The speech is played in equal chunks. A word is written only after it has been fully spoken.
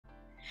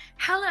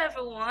Hello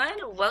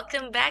everyone,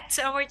 welcome back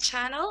to our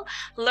channel,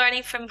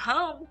 Learning from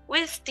Home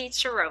with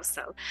Teacher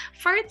Rosa.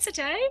 For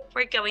today,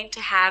 we're going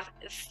to have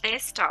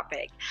this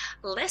topic,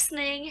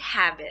 listening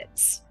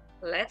habits.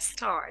 Let's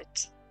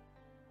start.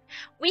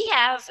 We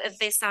have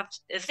these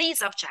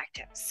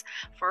objectives.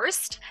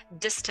 First,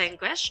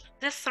 distinguish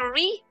the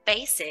three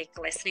basic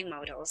listening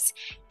models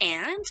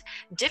and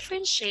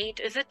differentiate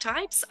the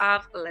types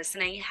of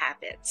listening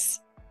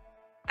habits.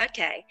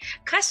 Okay,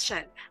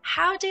 question,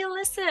 how do you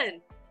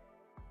listen?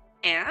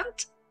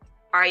 And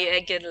are you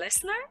a good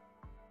listener?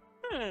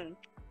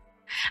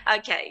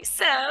 Okay,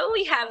 so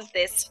we have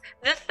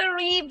the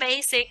three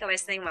basic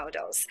listening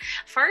models.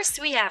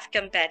 First, we have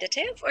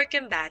competitive or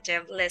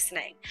combative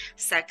listening.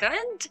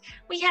 Second,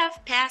 we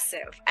have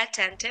passive,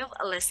 attentive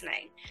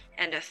listening.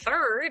 And the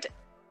third,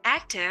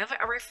 active,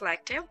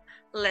 reflective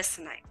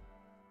listening.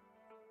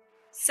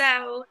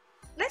 So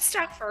let's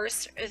talk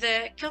first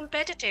the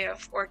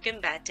competitive or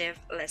combative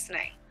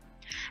listening.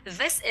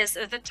 This is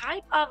the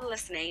type of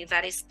listening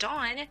that is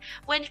done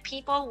when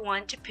people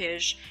want to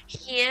push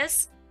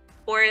his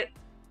or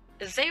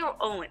their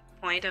own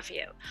point of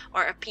view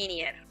or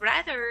opinion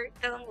rather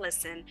than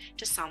listen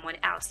to someone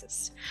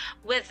else's.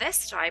 With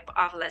this type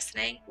of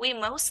listening, we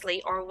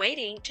mostly are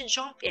waiting to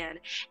jump in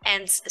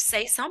and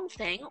say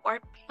something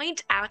or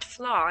point out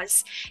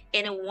flaws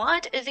in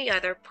what the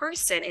other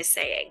person is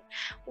saying.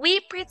 We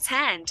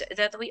pretend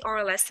that we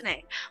are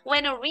listening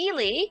when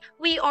really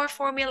we are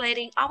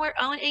formulating our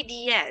own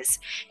ideas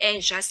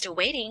and just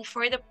waiting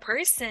for the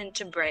person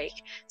to break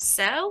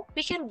so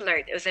we can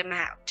blurt them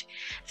out.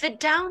 The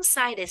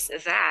downside is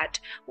that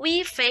we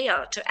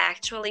fail to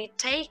actually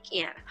take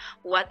in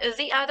what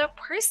the other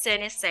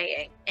person is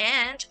saying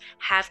and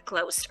have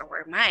closed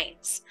our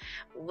minds,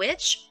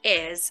 which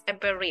is a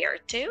barrier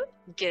to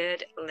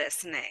good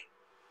listening.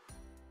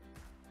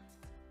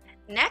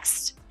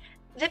 Next,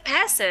 the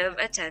passive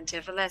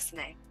attentive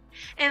listening.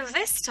 In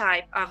this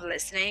type of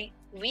listening,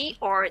 we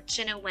are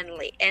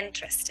genuinely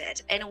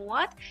interested in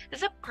what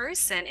the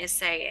person is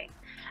saying.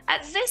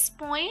 At this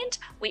point,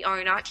 we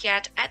are not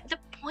yet at the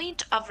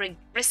point of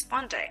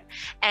responding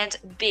and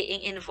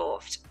being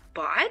involved,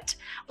 but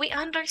we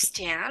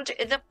understand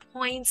the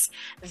points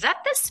that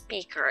the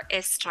speaker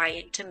is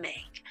trying to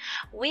make.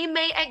 We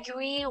may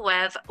agree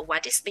with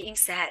what is being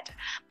said,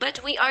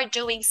 but we are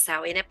doing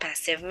so in a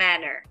passive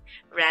manner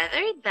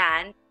rather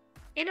than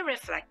in a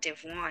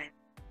reflective one.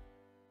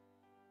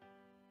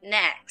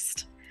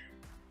 Next,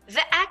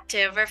 the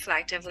active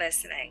reflective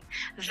listening.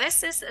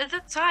 This is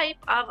the type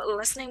of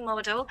listening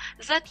model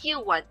that you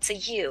want to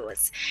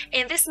use.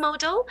 In this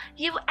model,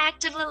 you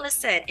actively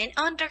listen and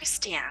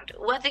understand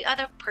what the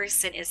other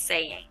person is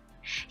saying.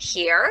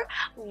 Here,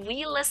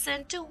 we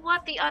listen to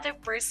what the other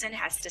person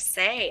has to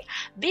say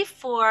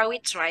before we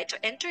try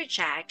to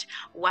interject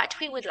what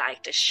we would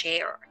like to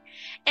share.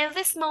 In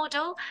this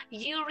model,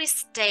 you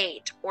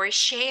restate or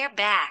share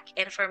back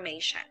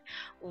information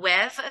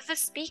with the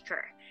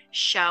speaker,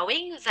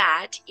 showing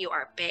that you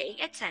are paying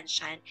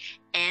attention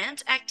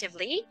and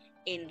actively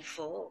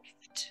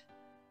involved.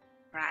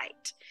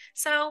 Right.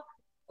 So,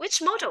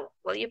 which model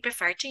will you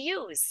prefer to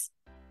use?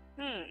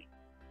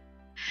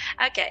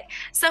 Okay,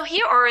 so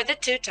here are the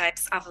two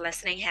types of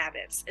listening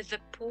habits, the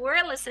poor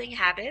listening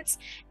habits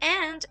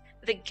and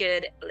the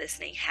good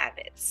listening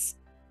habits.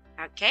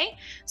 Okay,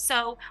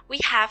 so we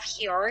have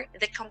here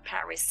the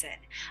comparison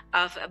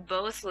of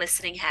both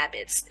listening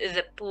habits,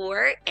 the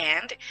poor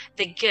and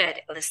the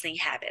good listening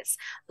habits.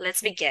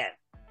 Let's begin.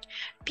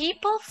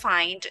 People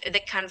find the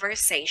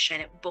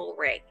conversation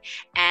boring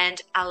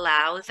and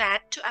allow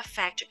that to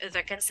affect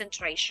their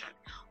concentration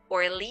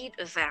or lead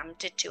them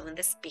to tune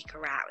the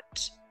speaker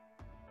out.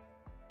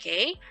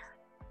 Okay,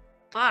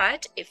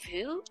 but if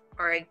you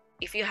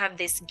have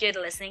this good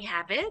listening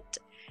habit,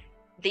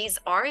 these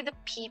are the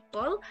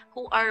people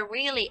who are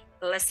really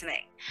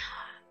listening.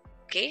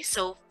 Okay,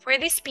 so for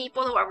these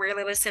people who are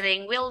really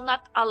listening, will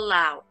not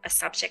allow a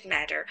subject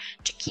matter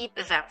to keep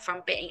them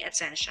from paying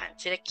attention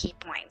to the key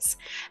points.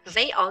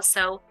 They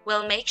also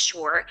will make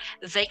sure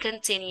they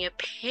continue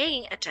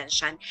paying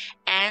attention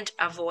and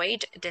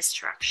avoid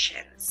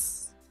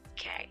distractions.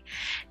 Okay,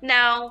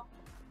 now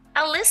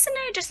a listener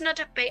does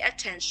not pay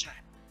attention,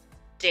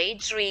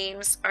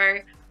 daydreams,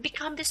 or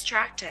become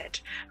distracted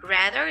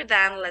rather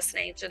than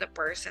listening to the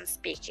person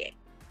speaking.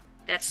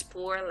 That's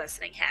poor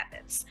listening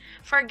habits.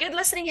 For good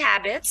listening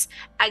habits,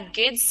 a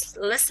good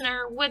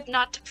listener would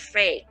not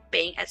fake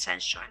paying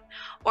attention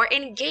or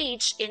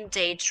engage in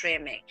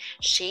daydreaming.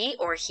 She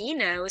or he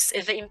knows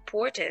the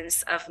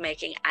importance of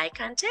making eye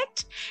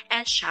contact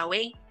and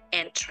showing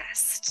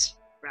interest.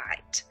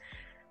 Right.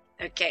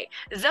 Okay,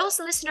 those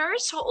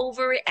listeners who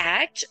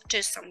overreact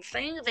to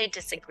something they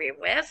disagree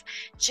with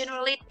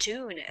generally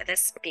tune the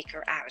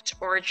speaker out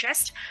or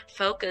just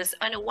focus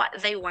on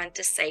what they want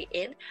to say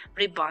in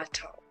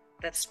rebuttal.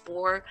 That's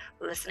poor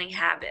listening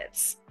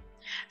habits.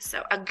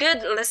 So, a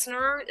good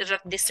listener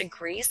that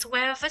disagrees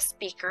with the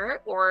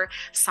speaker or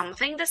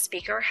something the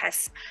speaker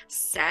has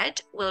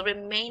said will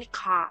remain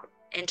calm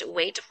and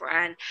wait for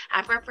an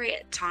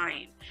appropriate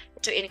time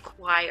to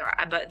inquire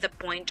about the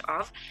point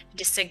of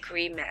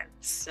disagreement.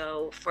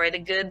 So for the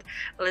good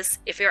list,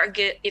 if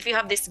you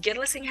have this good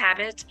listening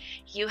habit,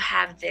 you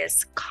have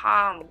this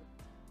calmness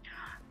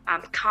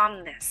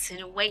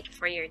and wait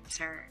for your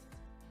turn.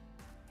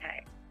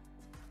 Okay.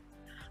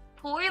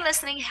 Poor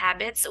listening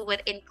habits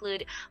would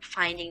include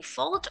finding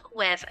fault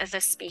with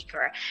the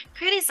speaker.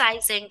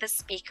 Criticizing the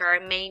speaker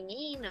may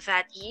mean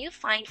that you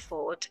find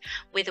fault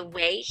with the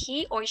way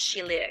he or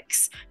she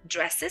looks,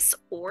 dresses,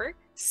 or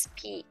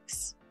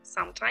speaks.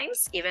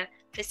 Sometimes even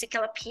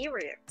physical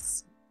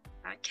appearance.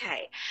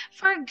 Okay.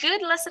 For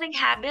good listening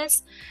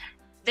habits,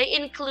 they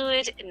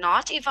include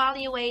not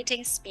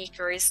evaluating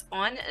speakers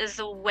on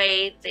the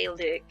way they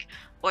look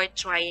or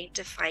trying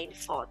to find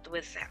fault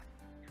with them.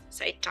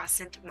 So it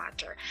doesn't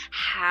matter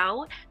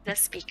how the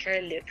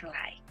speaker look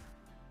like.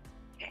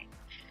 Okay.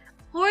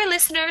 Poor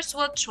listeners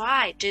will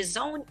try to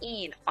zone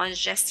in on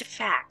just the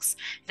facts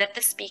that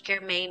the speaker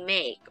may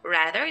make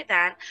rather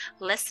than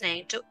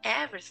listening to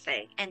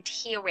everything and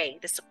hearing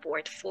the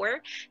support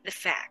for the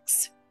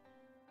facts.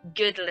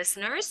 Good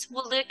listeners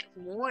will look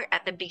more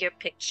at the bigger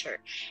picture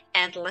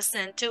and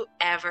listen to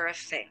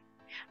everything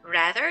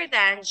rather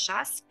than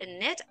just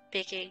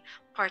nitpicking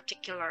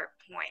particular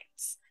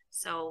points.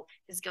 So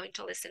he's going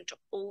to listen to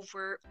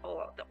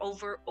the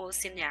overall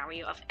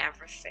scenario of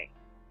everything.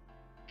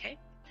 Okay.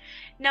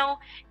 Now,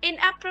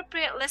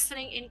 inappropriate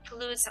listening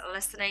includes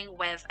listening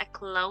with a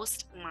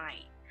closed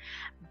mind,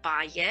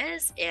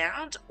 bias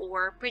and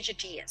or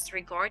prejudice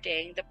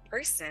regarding the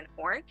person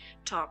or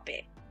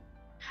topic.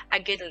 A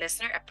good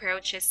listener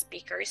approaches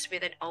speakers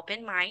with an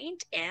open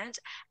mind and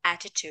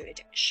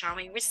attitude,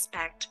 showing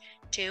respect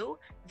to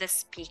the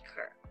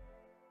speaker.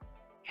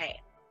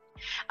 Okay.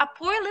 A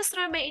poor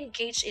listener may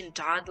engage in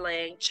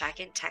dawdling,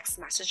 checking text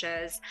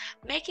messages,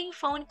 making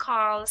phone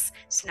calls,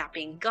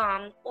 snapping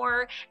gum,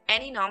 or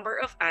any number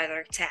of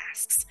other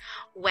tasks,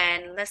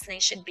 when listening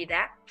should be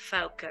the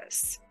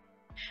focus.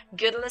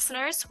 Good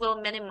listeners will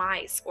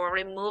minimize or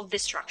remove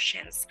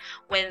distractions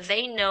when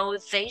they know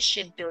they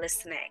should be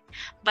listening.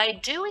 By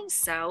doing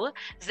so,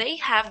 they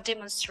have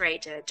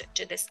demonstrated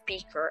to the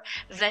speaker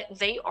that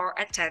they are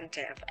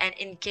attentive and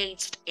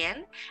engaged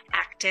in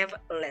active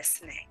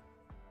listening.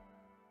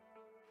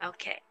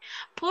 Okay.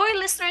 Poor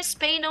listeners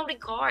pay no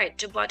regard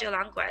to body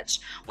language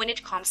when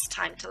it comes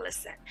time to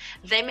listen.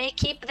 They may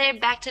keep their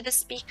back to the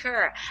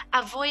speaker,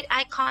 avoid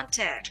eye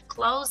contact,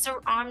 close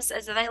their arms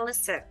as they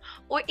listen,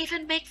 or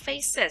even make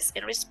faces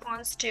in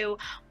response to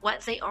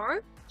what they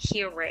are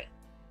hearing.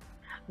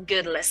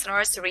 Good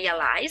listeners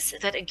realize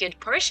that a good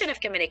portion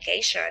of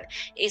communication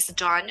is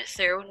done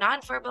through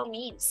nonverbal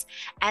means,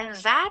 and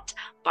that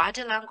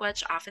body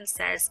language often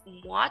says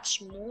much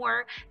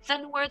more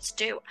than words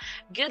do.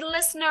 Good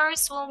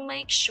listeners will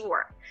make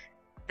sure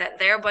that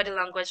their body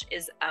language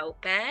is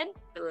open,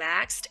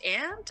 relaxed,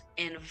 and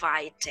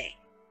inviting.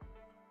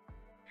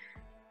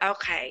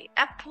 Okay,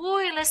 a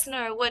poor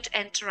listener would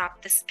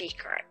interrupt the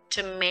speaker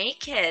to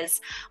make his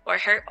or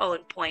her own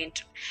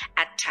point,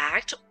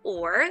 attacked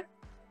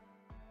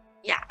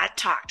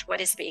what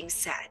is being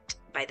said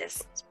by the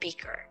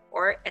speaker,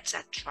 or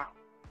etc.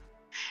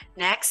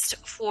 Next,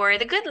 for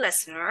the good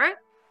listener,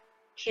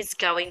 he's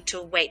going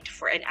to wait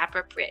for an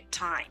appropriate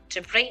time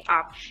to bring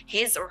up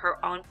his or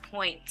her own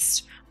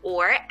points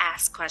or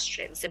ask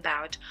questions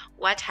about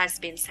what has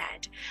been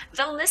said.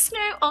 The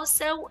listener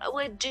also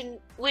would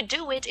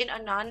do it in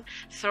a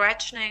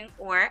non-threatening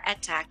or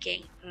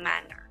attacking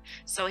manner.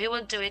 So he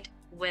will do it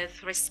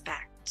with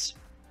respect.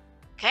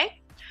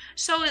 Okay?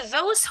 So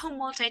those who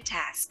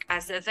multitask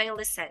as they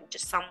listen to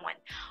someone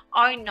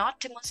are not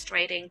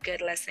demonstrating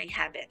good listening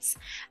habits.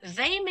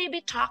 They may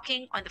be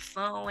talking on the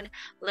phone,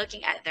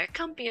 looking at their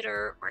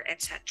computer, or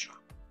etc.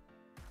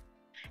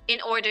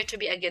 In order to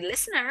be a good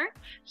listener,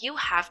 you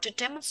have to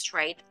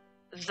demonstrate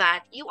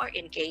that you are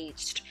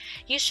engaged.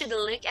 You should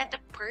look at the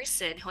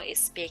person who is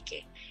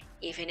speaking,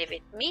 even if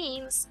it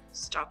means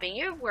stopping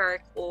your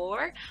work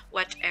or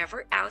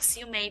whatever else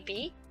you may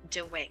be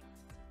doing.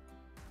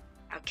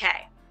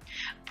 Okay.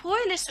 Poor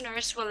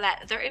listeners will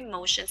let their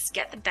emotions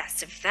get the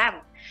best of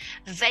them.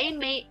 They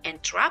may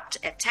interrupt,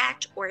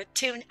 attack, or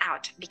tune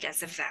out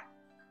because of them.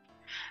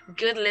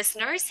 Good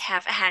listeners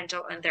have a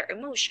handle on their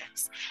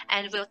emotions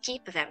and will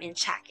keep them in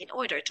check in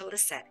order to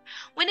listen.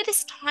 When it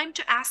is time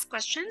to ask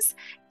questions,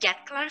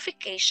 get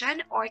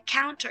clarification, or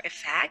counter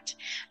effect,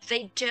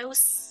 they do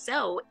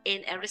so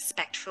in a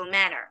respectful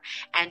manner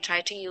and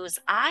try to use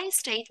I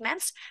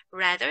statements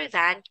rather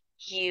than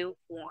you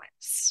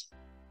wants.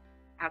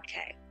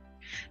 Okay.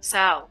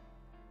 So,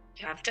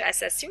 you have to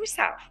assess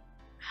yourself.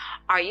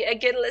 Are you a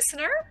good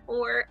listener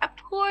or a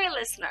poor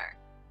listener?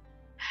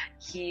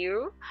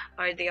 You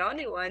are the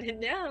only one who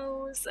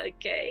knows,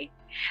 okay?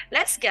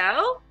 Let's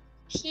go.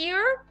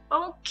 Here,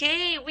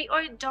 okay, we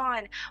are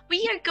done.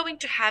 We are going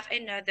to have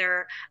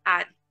another,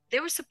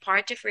 there was a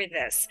party for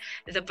this,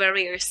 the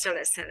barriers to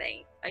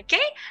listening,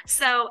 okay?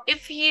 So,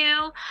 if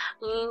you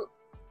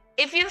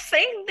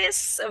think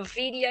this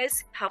video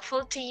is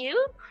helpful to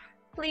you,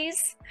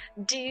 please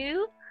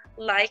do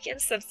like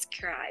and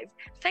subscribe.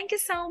 Thank you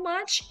so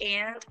much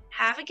and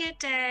have a good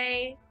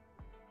day.